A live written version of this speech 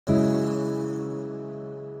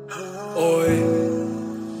Oi,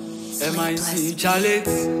 MIC Charlotte.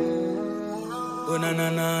 Oh na na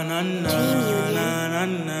na na na na na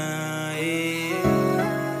na, yeah.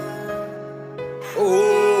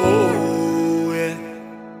 Oh yeah.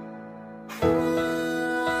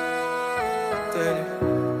 Tell you.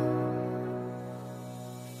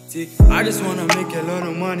 See, I just wanna make a lot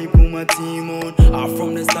of money, put my team on. I'm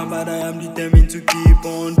from the start, but I am determined to keep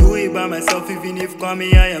on. Do it by myself, even if call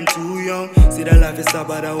me, I am too young. See that life is hard,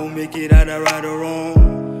 but I will make it either right or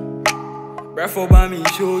wrong. Breath for by me,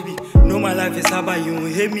 show me. Know my life is hard, but you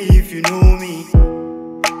won't hate me if you know me.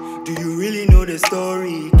 Do you really know the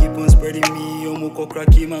story? Keep on spreading me, Omoko,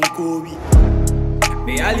 Rekyn and Kobe.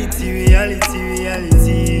 Reality, reality,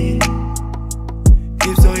 reality.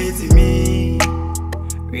 Keeps on hitting me.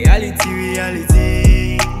 Reality,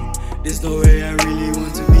 reality. There's no way I really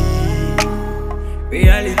want to be.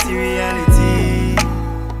 Reality, reality.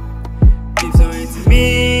 Keeps on hitting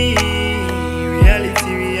me.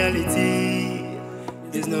 Reality, reality.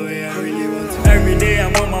 There's no way I really want to be. Every day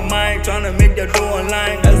I'm on my mind, trying to make the dough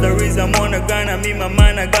online. That's the reason I'm on the grind. I'm in my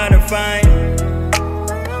mind, I gotta find.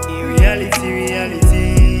 Reality,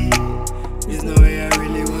 reality. There's no way I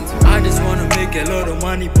really want to be. I just wanna make a lot of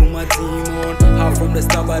money, put my team on. How from the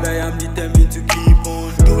start, but I am determined to keep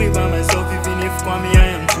on. Do it by myself, even if for me I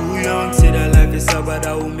am too young. Say that life is hard, but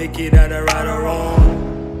I will make it either right or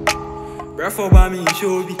wrong. Breath for by me,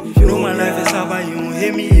 show me. Know my life is hard, but you won't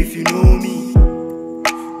hate me if you know me.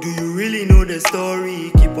 Do you really know the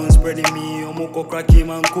story? Keep on spreading me, Omoko, Rekyn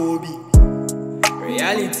and Kobe.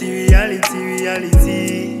 Reality, reality,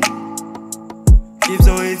 reality. Keeps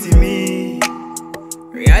on hitting me.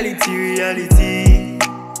 Reality, reality.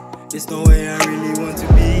 There's no way I really want to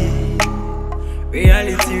be.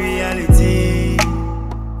 Reality, reality.